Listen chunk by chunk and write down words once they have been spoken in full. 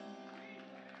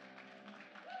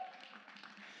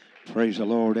Praise the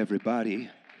Lord, everybody.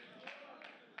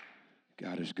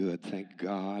 God is good. Thank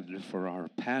God for our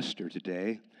pastor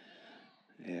today.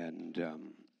 And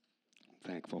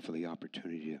thankful for the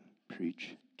opportunity to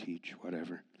preach, teach,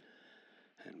 whatever.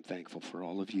 And I'm thankful for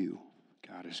all of you.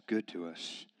 God is good to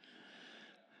us.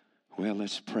 Well,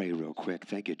 let's pray real quick.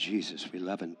 Thank you, Jesus. We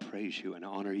love and praise you and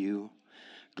honor you,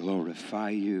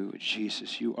 glorify you.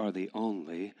 Jesus, you are the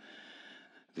only,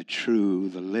 the true,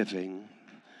 the living.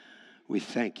 We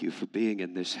thank you for being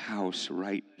in this house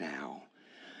right now.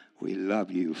 We love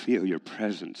you. Feel your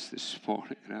presence this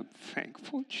morning. And I'm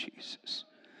thankful, Jesus.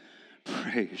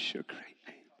 Praise your great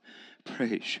name.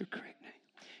 Praise your great name.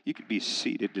 You could be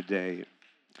seated today.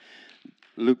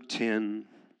 Luke 10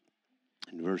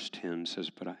 and verse 10 says,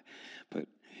 But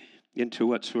into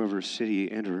whatsoever city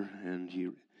ye enter,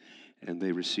 and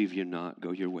they receive you not,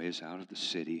 go your ways out of the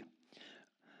city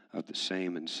of the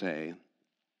same, and say,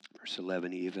 Verse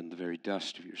 11, even the very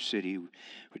dust of your city,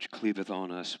 which cleaveth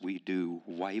on us, we do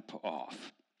wipe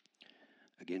off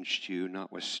against you.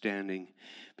 Notwithstanding,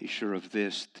 be sure of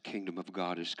this, the kingdom of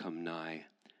God is come nigh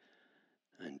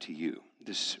unto you.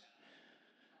 This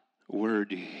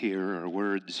word here, or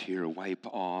words here, wipe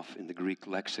off in the Greek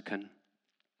lexicon.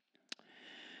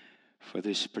 For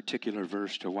this particular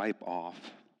verse, to wipe off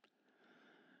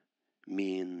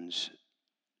means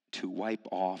to wipe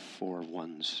off for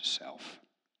one's self.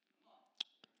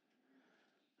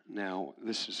 Now,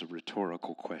 this is a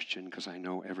rhetorical question because I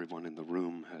know everyone in the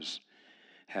room has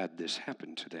had this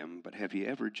happen to them, but have you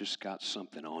ever just got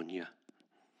something on you?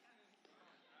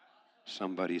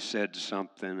 Somebody said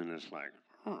something and it's like,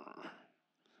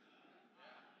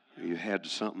 You had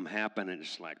something happen and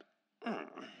it's like,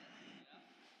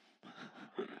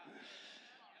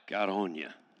 Got on you.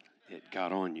 It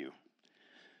got on you.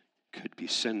 Could be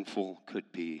sinful,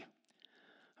 could be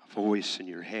a voice in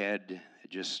your head. It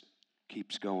just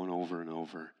keeps going over and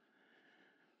over.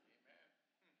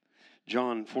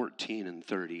 John 14 and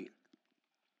 30.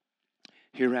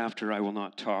 Hereafter I will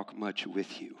not talk much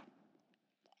with you,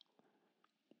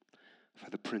 for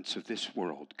the prince of this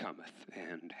world cometh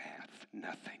and hath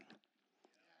nothing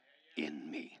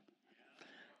in me.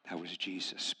 That was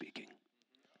Jesus speaking.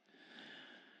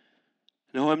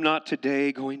 No, I'm not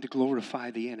today going to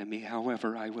glorify the enemy.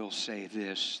 However, I will say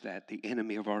this, that the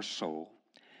enemy of our soul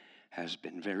has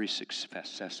been very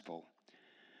successful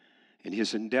in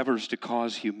his endeavors to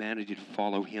cause humanity to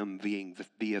follow him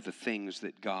via the things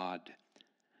that God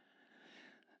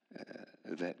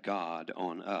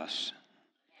on us.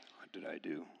 What did I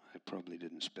do? I probably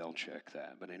didn't spell check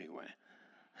that, but anyway.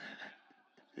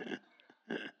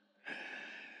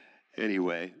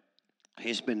 Anyway,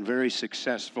 he's been very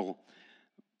successful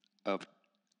of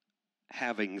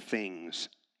having things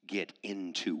get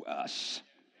into us.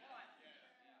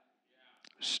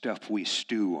 Stuff we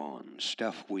stew on,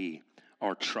 stuff we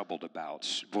are troubled about,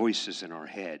 voices in our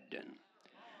head, and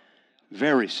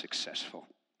very successful.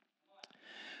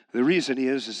 The reason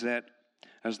is that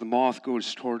as the moth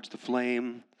goes towards the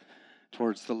flame,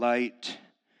 towards the light,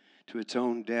 to its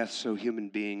own death, so human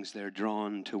beings, they're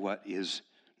drawn to what is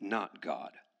not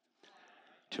God,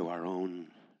 to our own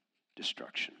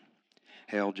destruction.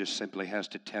 Hell just simply has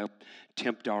to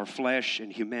tempt our flesh,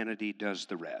 and humanity does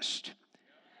the rest.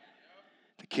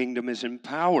 The kingdom is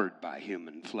empowered by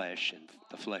human flesh and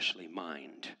the fleshly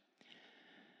mind.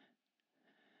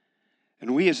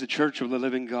 And we as the church of the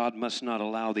living God must not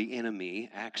allow the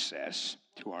enemy access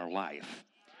to our life.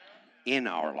 In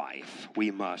our life,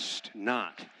 we must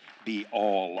not be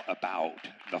all about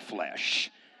the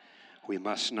flesh. We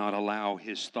must not allow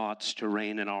his thoughts to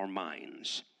reign in our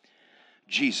minds.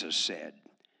 Jesus said,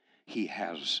 he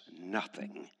has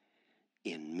nothing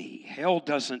in me. Hell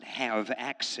doesn't have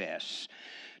access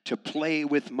to play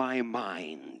with my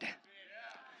mind.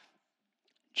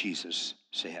 Jesus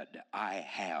said, I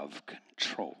have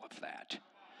control of that.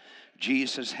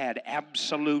 Jesus had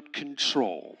absolute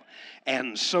control,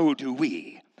 and so do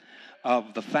we,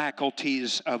 of the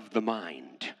faculties of the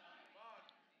mind.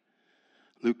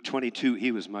 Luke 22,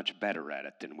 he was much better at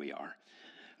it than we are.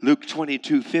 Luke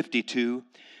 22:52,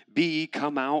 be ye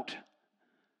come out,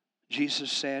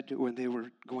 Jesus said when they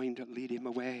were going to lead him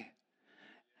away,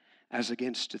 as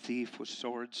against a thief with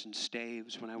swords and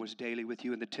staves. When I was daily with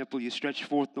you in the temple, you stretched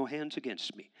forth no hands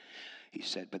against me. He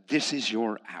said, but this is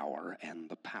your hour and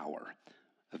the power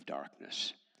of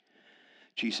darkness.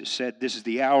 Jesus said, this is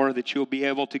the hour that you'll be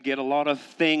able to get a lot of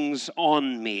things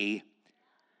on me,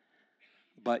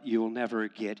 but you'll never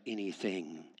get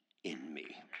anything in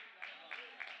me.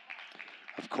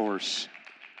 Of course,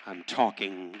 I'm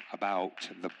talking about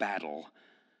the battle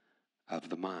of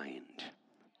the mind.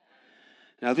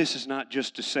 Now, this is not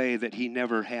just to say that he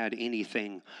never had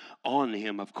anything on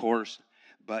him, of course,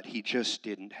 but he just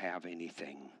didn't have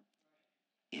anything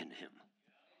in him.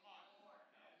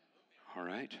 All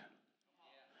right?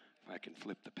 If I can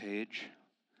flip the page.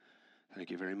 Thank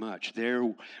you very much. There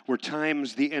were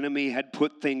times the enemy had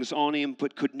put things on him,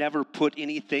 but could never put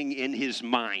anything in his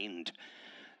mind.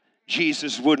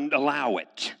 Jesus wouldn't allow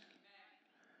it.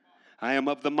 I am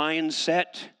of the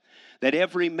mindset that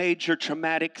every major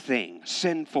traumatic thing,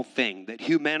 sinful thing that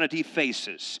humanity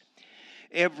faces,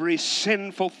 every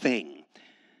sinful thing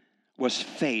was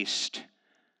faced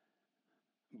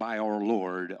by our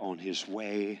Lord on his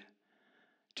way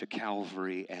to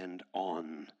Calvary and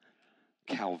on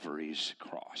Calvary's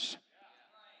cross.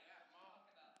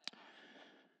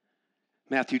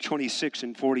 Matthew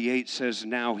 26:48 says,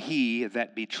 Now he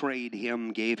that betrayed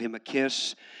him gave him a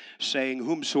kiss, saying,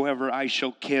 Whomsoever I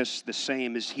shall kiss, the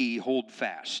same is he, hold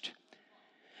fast.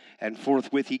 And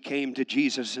forthwith he came to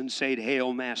Jesus and said,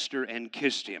 Hail, Master, and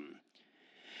kissed him.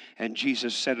 And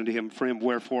Jesus said unto him, Friend,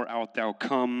 wherefore art thou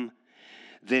come?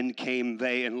 Then came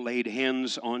they and laid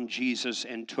hands on Jesus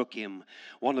and took him.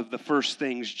 One of the first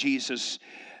things Jesus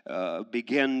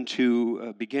began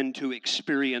to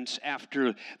experience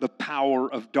after the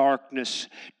power of darkness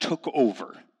took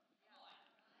over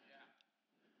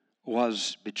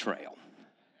was betrayal.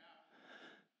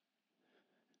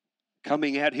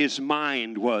 Coming at his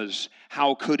mind was,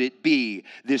 how could it be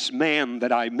this man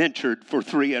that I mentored for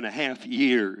 3.5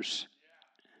 years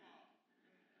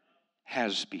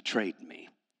has betrayed me?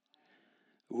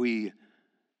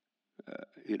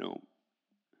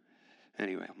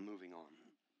 Anyway, I'm moving on.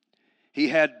 He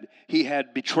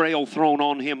had betrayal thrown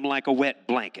on him like a wet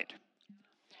blanket.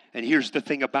 And here's the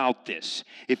thing about this.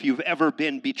 If you've ever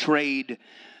been betrayed,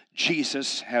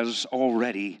 Jesus has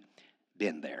already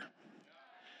been there.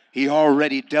 He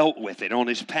already dealt with it on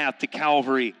his path to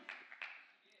Calvary.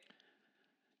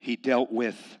 He dealt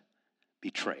with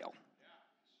betrayal.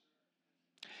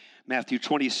 Matthew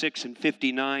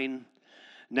 26:59.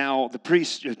 Now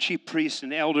the chief priests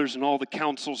and elders and all the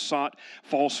council sought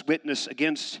false witness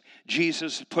against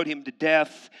Jesus, put him to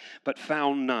death, but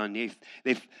found none.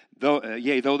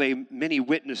 Though many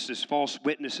witnesses, false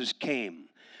witnesses came,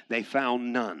 they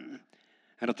found none.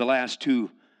 And at the last two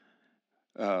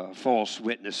false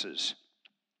witnesses,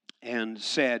 and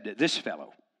said, this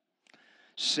fellow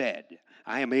said,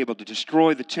 I am able to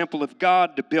destroy the temple of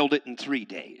God, to build it in 3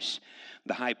 days.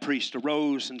 The high priest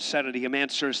arose and said unto him,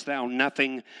 Answerest thou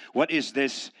nothing? What is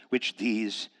this which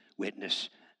these witness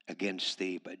against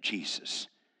thee? But Jesus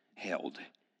held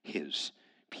his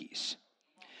peace.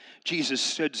 Jesus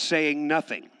stood saying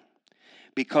nothing,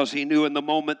 because he knew in the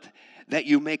moment that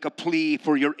you make a plea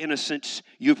for your innocence,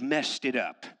 you've messed it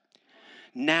up.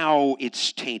 Now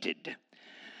it's tainted.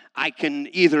 I can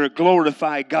either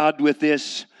glorify God with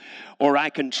this, or I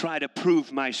can try to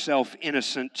prove myself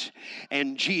innocent.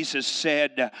 And Jesus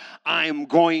said, I'm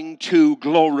going to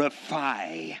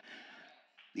glorify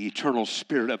the eternal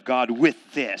Spirit of God with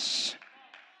this.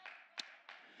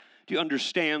 Do you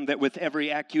understand that with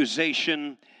every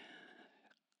accusation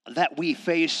that we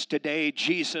face today,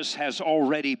 Jesus has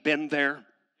already been there?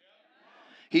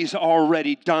 He's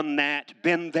already done that,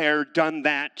 been there, done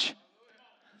that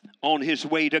on his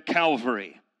way to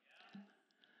Calvary.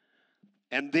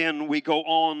 And then we go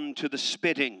on to the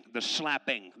spitting, the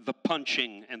slapping, the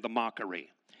punching, and the mockery.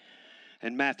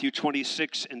 In Matthew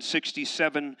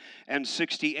 26:67 and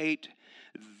 68,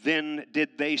 then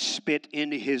did they spit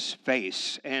in his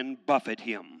face and buffet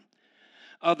him.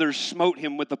 Others smote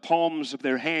him with the palms of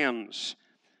their hands,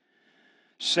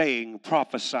 saying,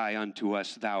 Prophesy unto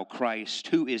us, thou Christ,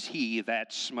 who is he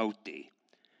that smote thee?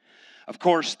 Of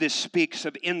course, this speaks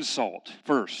of insult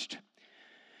first.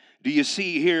 Do you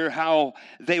see here how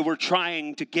they were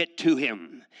trying to get to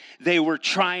him? They were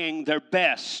trying their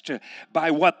best by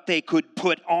what they could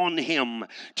put on him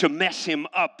to mess him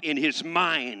up in his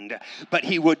mind. But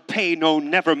he would pay no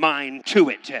never mind to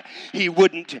it. He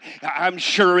wouldn't, I'm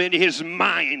sure in his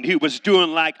mind, he was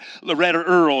doing like Loretta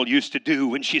Earl used to do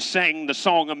when she sang the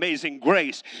song Amazing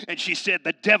Grace. And she said,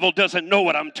 the devil doesn't know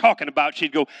what I'm talking about.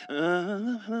 She'd go,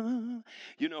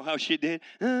 you know how she did?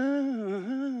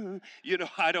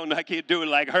 I can't do it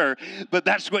like her, but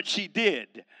that's what she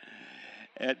did.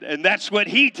 And that's what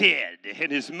he did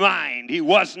in his mind. He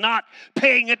was not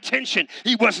paying attention.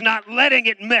 He was not letting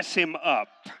it mess him up.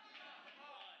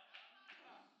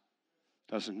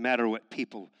 Doesn't matter what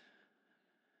people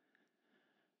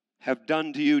have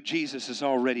done to you, Jesus has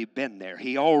already been there.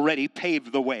 He already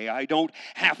paved the way. I don't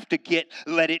have to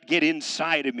let it get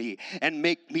inside of me and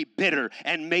make me bitter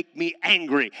and make me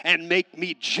angry and make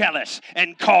me jealous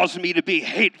and cause me to be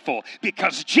hateful,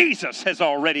 because Jesus has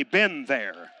already been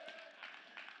there.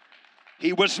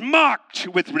 He was mocked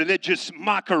with religious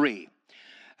mockery.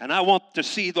 And I want to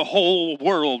see the whole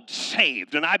world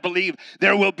saved. And I believe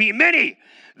there will be many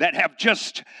that have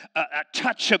just a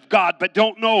touch of God but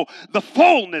don't know the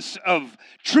fullness of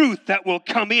truth that will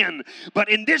come in. But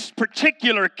in this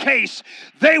particular case,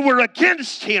 they were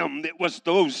against him. It was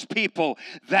those people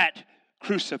that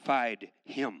crucified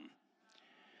him.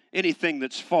 Anything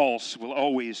that's false will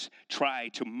always try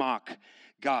to mock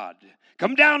God.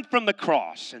 Come down from the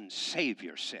cross and save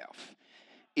yourself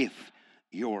if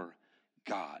you're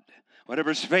God.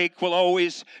 Whatever's fake will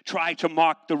always try to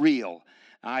mock the real,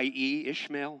 i.e.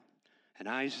 Ishmael and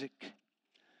Isaac.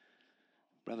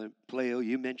 Brother Pleo,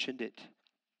 you mentioned it.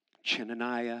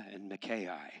 Chenaniah and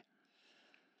Micaiah.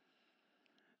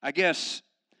 I guess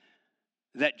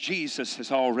that Jesus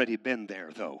has already been there,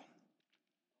 though.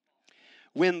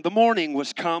 When the morning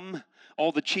was come,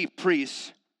 all the chief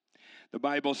priests, the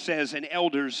Bible says, and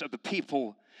elders of the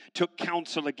people took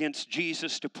counsel against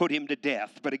Jesus to put him to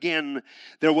death. But again,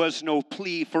 there was no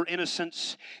plea for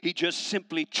innocence. He just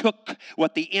simply took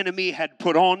what the enemy had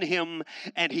put on him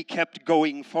and he kept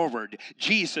going forward.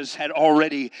 Jesus had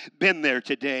already been there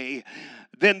today.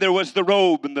 Then there was the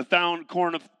robe and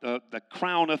the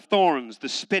crown of thorns, the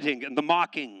spitting and the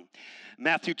mocking.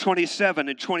 Matthew 27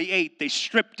 and 28, they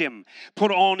stripped him,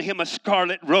 put on him a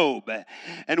scarlet robe.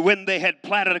 And when they had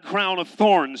platted a crown of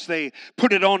thorns, they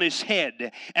put it on his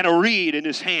head and a reed in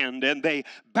his hand. And they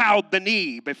bowed the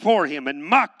knee before him and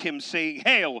mocked him, saying,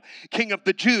 Hail, King of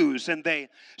the Jews. And they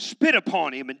spit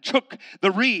upon him and took the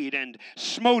reed and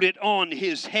smote it on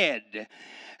his head.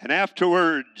 And after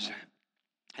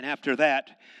that,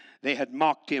 they had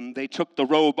mocked him. They took the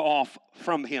robe off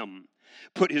from him,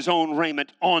 put his own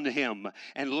raiment on him,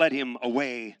 and led him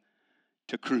away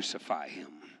to crucify him.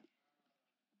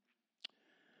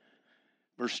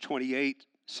 Verse 28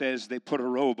 says they put a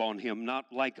robe on him, not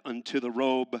like unto the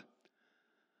robe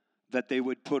that they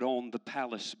would put on the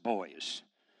palace boys,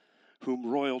 whom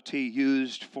royalty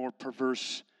used for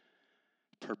perverse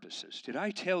purposes. Did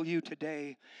I tell you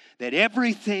today that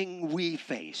everything we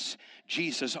face,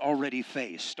 Jesus already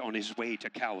faced on his way to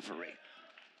Calvary?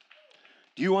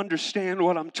 Do you understand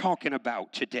what I'm talking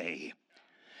about today?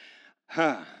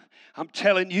 I'm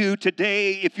telling you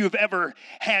today, if you've ever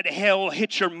had hell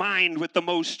hit your mind with the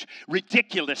most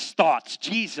ridiculous thoughts,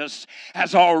 Jesus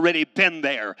has already been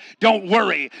there. Don't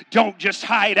worry. Don't just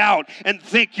hide out and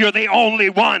think you're the only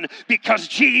one, because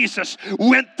Jesus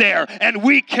went there and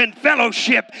we can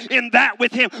fellowship in that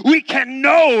with him. We can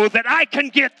know that I can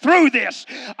get through this.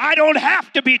 I don't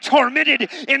have to be tormented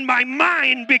in my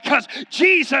mind, because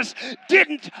Jesus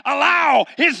didn't allow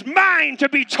his mind to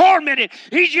be tormented.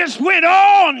 He just went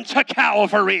on to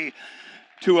Calvary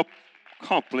to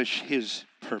accomplish his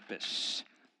purpose.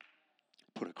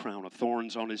 Put a crown of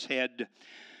thorns on his head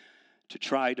to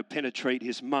try to penetrate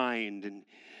his mind, and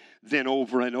then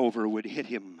over and over would hit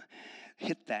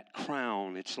that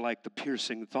crown. It's like the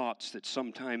piercing thoughts that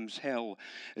sometimes hell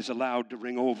is allowed to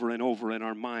ring over and over in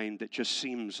our mind that just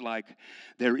seems like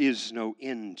there is no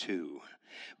end to.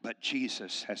 But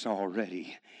Jesus has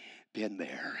already been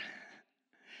there.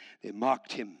 They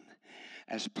mocked him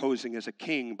as posing as a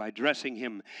king by dressing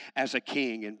him as a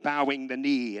king and bowing the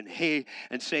knee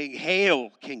and saying, Hail,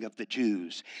 King of the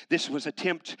Jews. This was an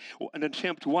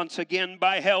attempt once again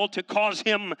by hell to cause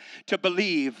him to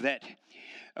believe that,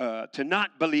 to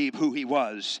not believe who he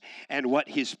was and what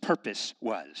his purpose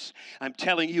was. I'm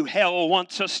telling you, hell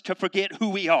wants us to forget who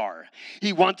we are.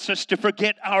 He wants us to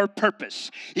forget our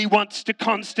purpose. He wants to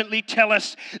constantly tell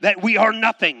us that we are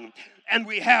nothing and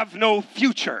we have no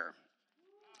future.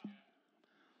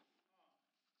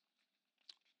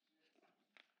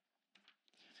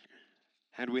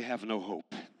 And we have no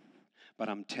hope. But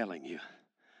I'm telling you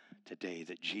today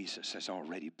that Jesus has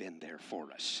already been there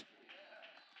for us.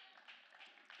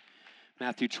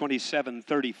 Matthew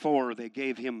 27:34, they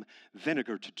gave him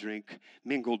vinegar to drink,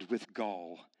 mingled with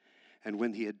gall. And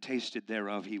when he had tasted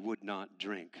thereof, he would not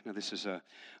drink. Now this is a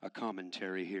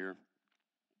commentary here.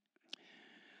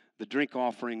 The drink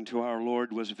offering to our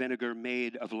Lord was vinegar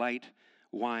made of light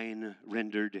wine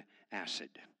rendered acid.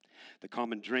 The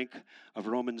common drink of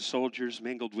Roman soldiers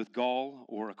mingled with gall,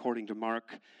 or according to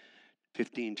Mark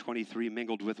 15:23,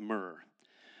 mingled with myrrh.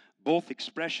 Both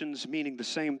expressions meaning the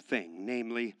same thing,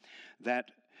 namely that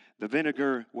The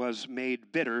vinegar was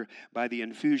made bitter by the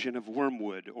infusion of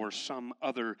wormwood or some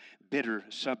other bitter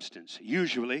substance,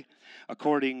 usually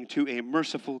according to a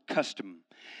merciful custom,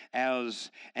 as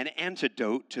an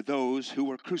antidote to those who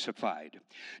were crucified,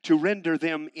 to render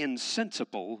them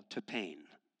insensible to pain.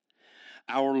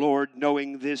 Our Lord,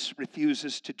 knowing this,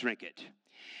 refuses to drink it.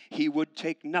 He would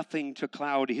take nothing to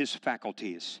cloud his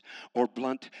faculties or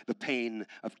blunt the pain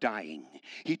of dying.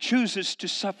 He chooses to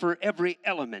suffer every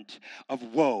element of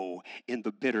woe in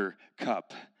the bitter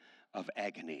cup of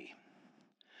agony.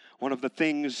 One of the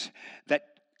things that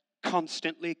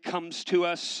constantly comes to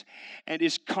us and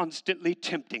is constantly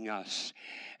tempting us,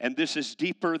 and this is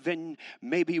deeper than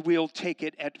maybe we'll take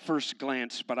it at first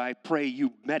glance, but I pray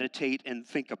you meditate and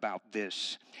think about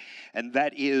this, and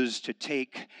that is to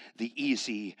take the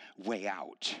easy way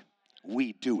out.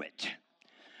 We do it.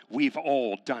 We've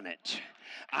all done it.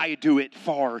 I do it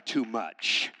far too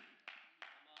much.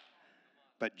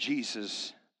 But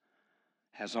Jesus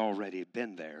has already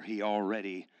been there. He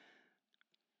already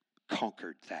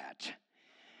conquered that.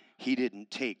 He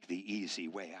didn't take the easy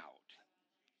way out.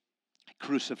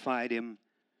 Crucified him,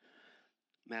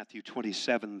 Matthew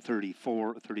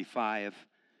 27:34-35.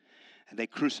 And they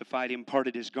crucified him,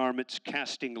 parted his garments,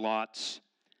 casting lots,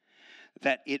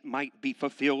 that it might be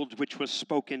fulfilled which was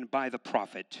spoken by the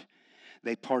prophet.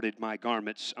 They parted my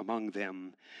garments among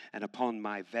them, and upon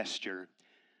my vesture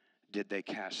did they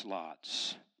cast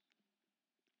lots.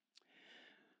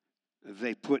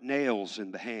 They put nails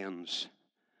in the hands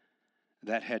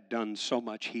that had done so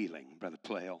much healing, Brother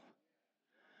Plale.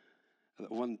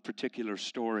 One particular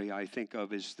story I think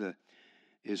of is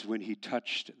when he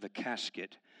touched the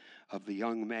casket of the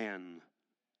young man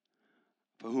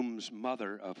for whose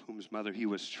mother he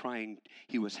was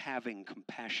having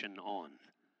compassion on.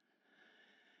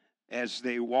 As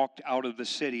they walked out of the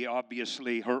city,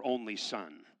 obviously her only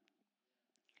son.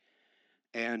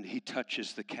 And he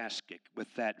touches the casket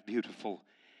with that beautiful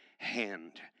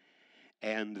hand.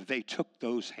 And they took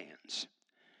those hands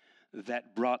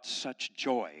that brought such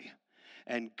joy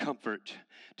and comfort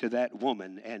to that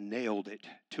woman and nailed it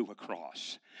to a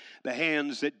cross. The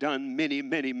hands that done many,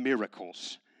 many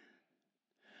miracles.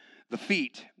 The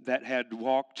feet that had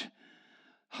walked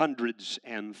hundreds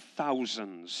and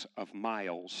thousands of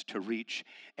miles to reach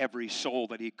every soul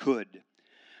that he could.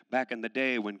 Back in the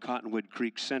day when Cottonwood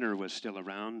Creek Center was still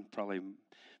around, probably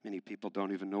many people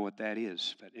don't even know what that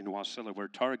is. But in Wasilla, where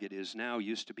Target is now,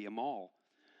 used to be a mall.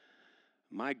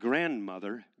 My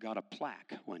grandmother got a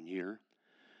plaque one year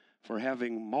for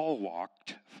having mall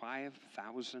walked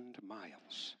 5,000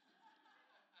 miles.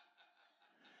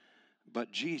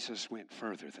 But Jesus went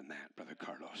further than that, Brother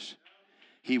Carlos.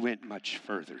 He went much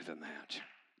further than that.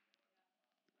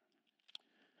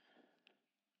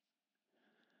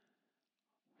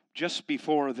 Just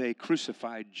before they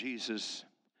crucified Jesus,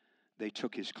 they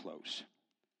took his clothes.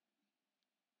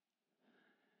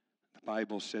 The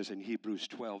Bible says in Hebrews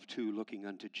 12:2, looking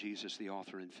unto Jesus, the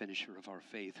author and finisher of our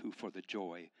faith, who for the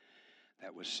joy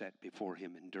that was set before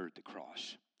him endured the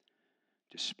cross,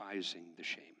 despising the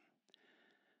shame.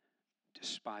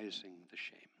 Despising the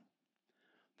shame.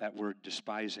 That word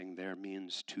despising there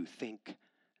means to think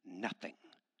nothing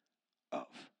of.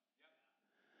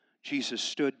 Jesus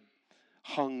stood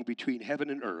hung between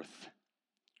heaven and earth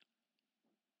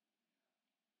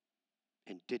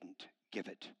and didn't give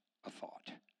it a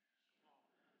thought.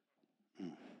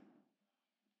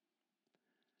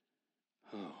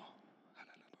 Oh,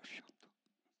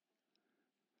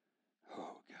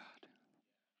 oh God.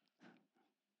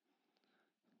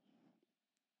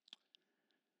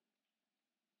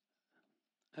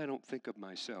 I don't think of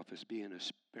myself as being a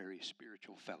very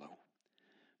spiritual fellow,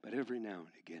 but every now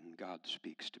and again God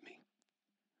speaks to me.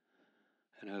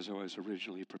 And as I was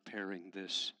originally preparing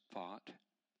this thought,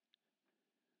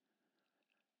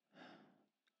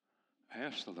 I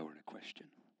asked the Lord a question.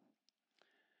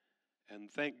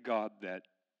 And thank God that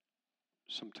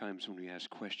sometimes when we ask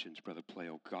questions, Brother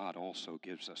Plale, God also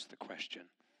gives us the question.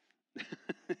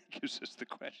 Gives us the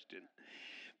question.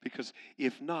 Because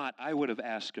if not, I would have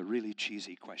asked a really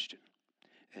cheesy question.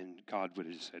 And God would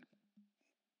have said,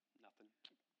 nothing.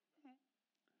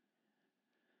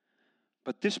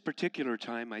 But this particular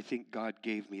time, I think God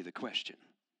gave me the question.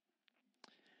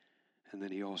 And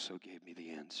then he also gave me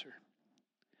the answer.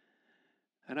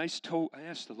 And I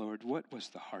asked the Lord, what was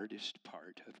the hardest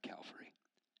part of Calvary?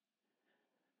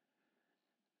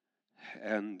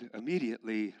 And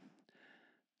immediately,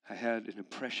 I had an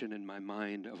impression in my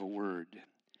mind of a word,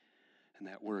 and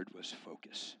that word was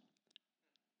focus.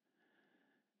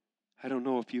 I don't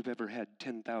know if you've ever had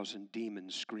 10,000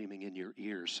 demons screaming in your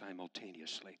ear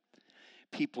simultaneously.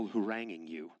 People haranguing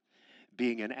you,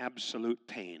 being in absolute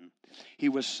pain. He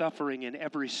was suffering in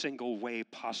every single way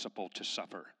possible to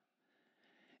suffer.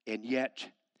 And yet,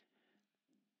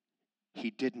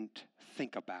 he didn't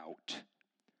think about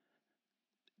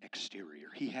exterior.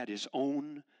 He had his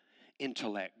own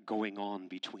intellect going on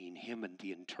between him and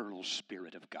the internal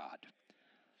Spirit of God.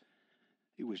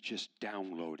 He was just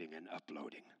downloading and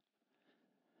uploading.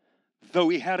 Though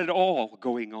he had it all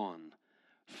going on,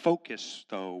 focus,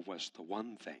 though, was the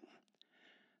one thing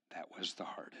that was the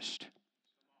hardest.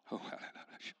 Oh,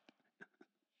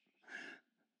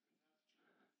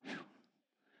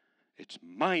 it's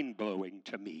mind-blowing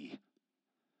to me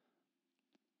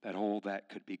that all that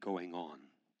could be going on,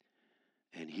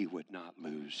 and he would not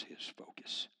lose his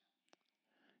focus.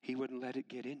 He wouldn't let it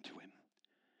get into him.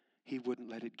 He wouldn't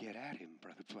let it get at him,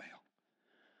 Brother Flail.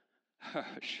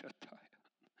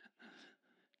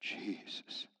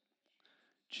 Jesus.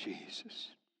 Jesus.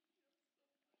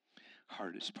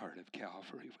 Hardest part of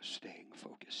Calvary was staying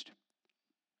focused.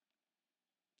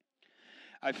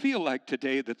 I feel like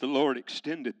today that the Lord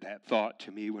extended that thought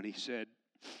to me when he said,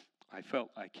 I felt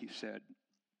like he said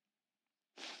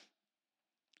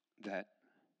that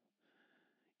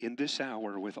in this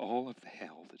hour, with all of the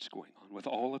hell that's going on, with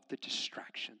all of the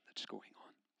distraction that's going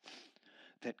on,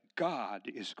 that God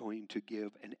is going to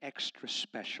give an extra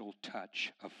special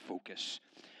touch of focus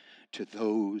to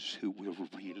those who will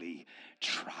really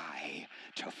try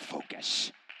to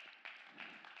focus.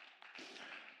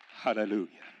 Hallelujah.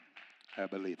 I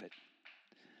believe it.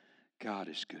 God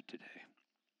is good today.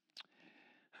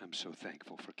 I'm so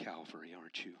thankful for Calvary,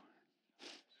 aren't you?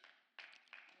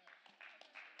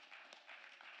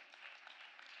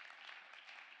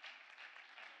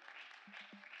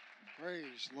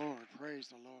 Praise the Lord. Praise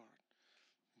the Lord.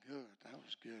 Good. That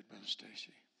was good, Brother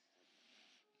Stacey.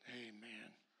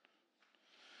 Amen.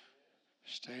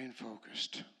 Staying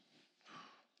focused.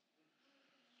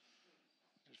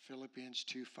 Philippians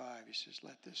 2:5, he says,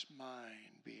 let this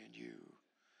mind be in you,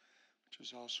 which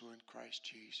was also in Christ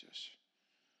Jesus.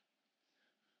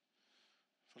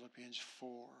 Philippians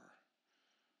 4,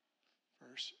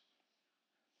 verse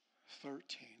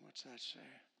 13. What's that say?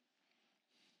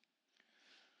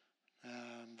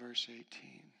 Verse 18.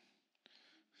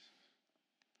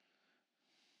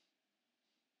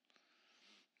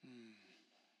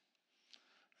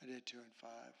 I did 2 and 5.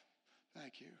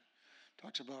 Thank you.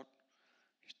 Talks about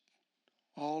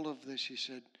all of this. He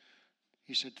said,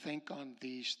 think on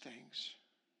these things.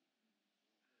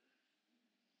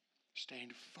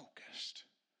 Staying focused.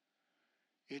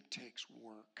 It takes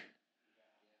work.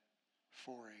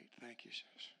 4:8. Thank you,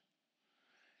 sis.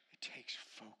 It takes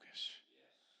focus.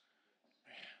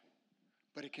 Man.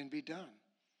 But it can be done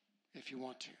if you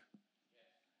want to.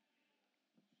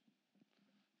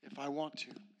 If I want to,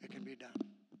 it can be done.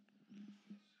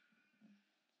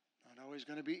 Not always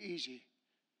going to be easy.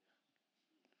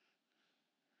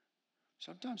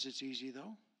 Sometimes it's easy,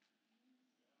 though.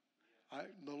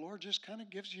 The Lord just kind of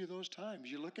gives you those times.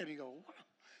 You look at it and you go, wow,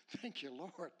 thank you,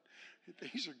 Lord.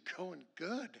 Things are going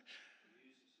good.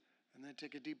 And then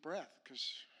take a deep breath, because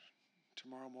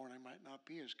tomorrow morning might not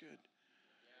be as good.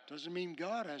 Doesn't mean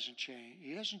God hasn't changed.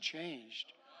 He hasn't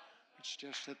changed. It's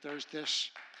just that there's this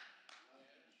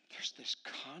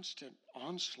constant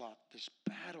onslaught, this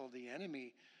battle, the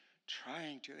enemy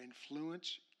trying to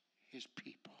influence his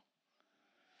people.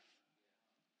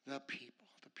 The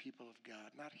people of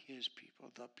God, not his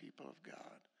people, the people of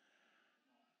God.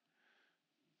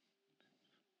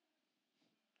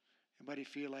 Anybody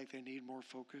feel like they need more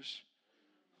focus?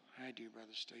 I do, Brother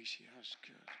Stacey. That's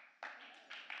good.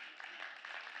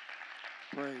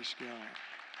 Praise God.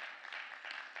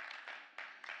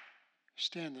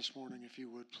 Stand this morning if you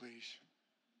would, please.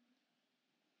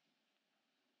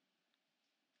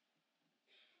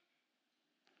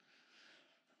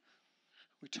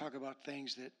 We talk about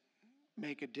things that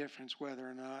make a difference, whether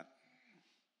or not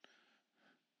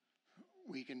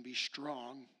we can be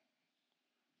strong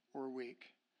or weak.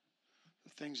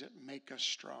 The things that make us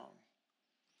strong.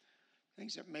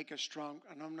 Things that make us strong,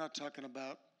 and I'm not talking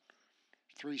about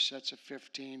 3 sets of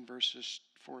 15 versus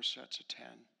 4 sets of 10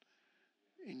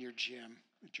 in your gym,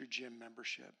 at your gym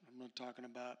membership. I'm not talking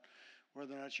about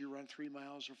whether or not you run 3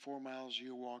 miles or 4 miles,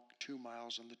 you walk 2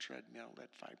 miles on the treadmill at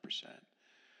 5%.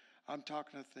 I'm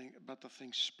talking about the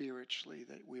things spiritually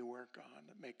that we work on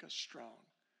that make us strong.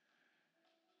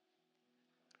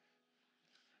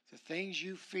 The things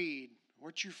you feed,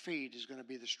 what you feed is going to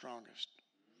be the strongest.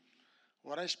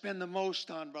 What I spend the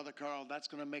most on, Brother Carl, that's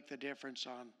going to make the difference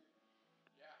on.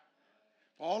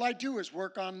 All I do is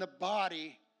work on the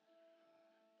body.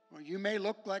 Well, you may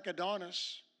look like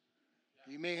Adonis.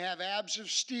 You may have abs of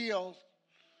steel.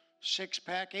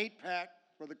 6-pack, 8-pack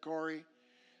for the Corey.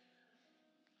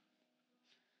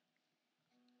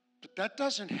 But that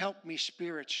doesn't help me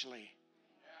spiritually.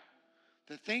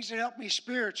 The things that help me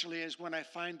spiritually is when I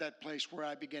find that place where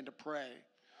I begin to pray.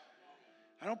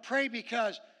 I don't pray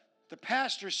because the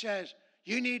pastor says,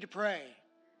 you need to pray.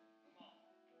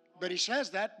 But he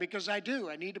says that because I do.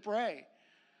 I need to pray.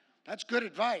 That's good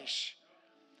advice.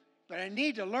 But I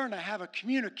need to learn to have a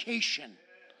communication,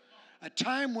 a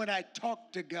time when I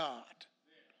talk to God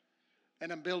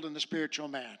and I'm building the spiritual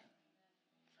man.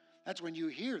 That's when you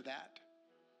hear that.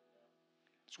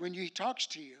 It's when He talks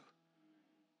to you.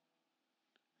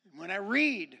 And when I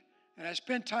read and I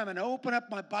spend time and I open up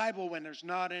my Bible when there's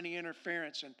not any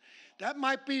interference. And that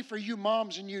might be for you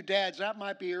moms and you dads. That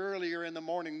might be earlier in the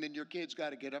morning than your kids got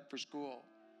to get up for school.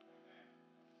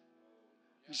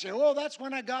 You say, oh, that's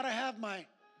when I got to have my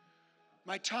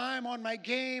time on my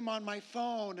game on my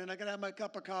phone and I got to have my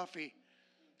cup of coffee.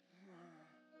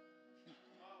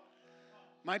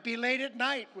 Might be late at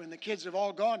night when the kids have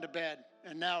all gone to bed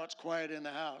and now it's quiet in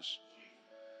the house.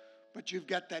 But you've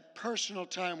got that personal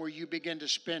time where you begin to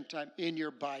spend time in your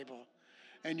Bible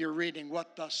and you're reading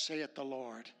what thus saith the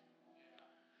Lord.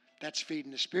 That's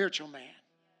feeding the spiritual man.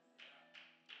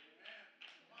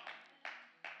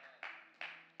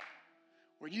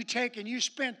 When you take and you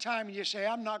spend time and you say,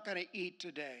 I'm not going to eat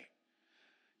today.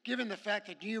 Given the fact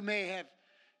that you may have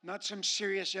not some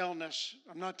serious illness,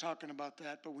 I'm not talking about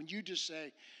that, but when you just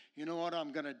say, you know what,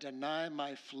 I'm going to deny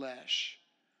my flesh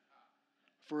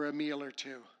for a meal or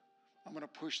two. I'm going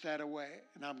to push that away,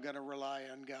 and I'm going to rely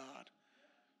on God.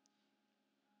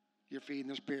 You're feeding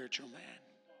the spiritual man.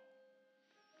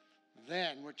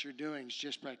 Then what you're doing is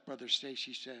just like Brother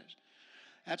Stacey says.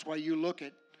 That's why you look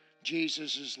at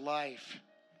Jesus' life.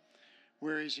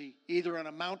 Where is he? Either on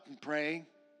a mountain praying,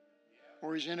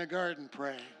 or he's in a garden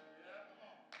praying.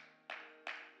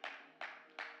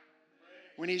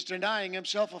 When he's denying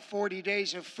himself of 40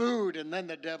 days of food, and then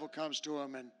the devil comes to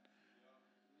him,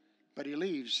 but he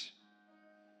leaves.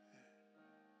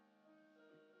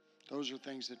 Those are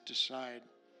things that decide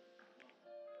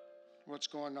what's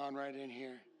going on right in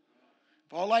here.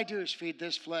 If all I do is feed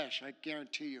this flesh, I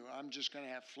guarantee you, I'm just going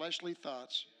to have fleshly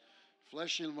thoughts,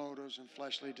 fleshly motives, and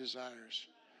fleshly desires.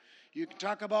 You can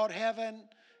talk about heaven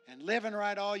and living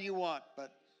right all you want,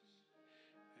 but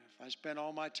if I spend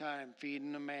all my time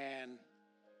feeding a man,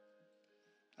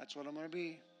 that's what I'm going to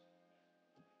be.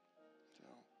 So,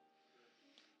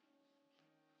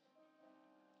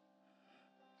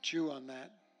 chew on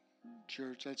that.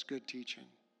 Church, that's good teaching.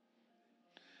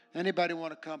 Anybody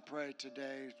want to come pray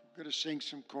today? We're going to sing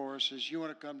some choruses. You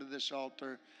want to come to this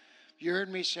altar? You heard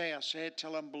me say, I'll say it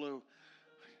till I'm blue.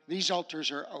 These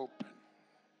altars are open.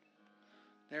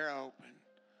 They're open.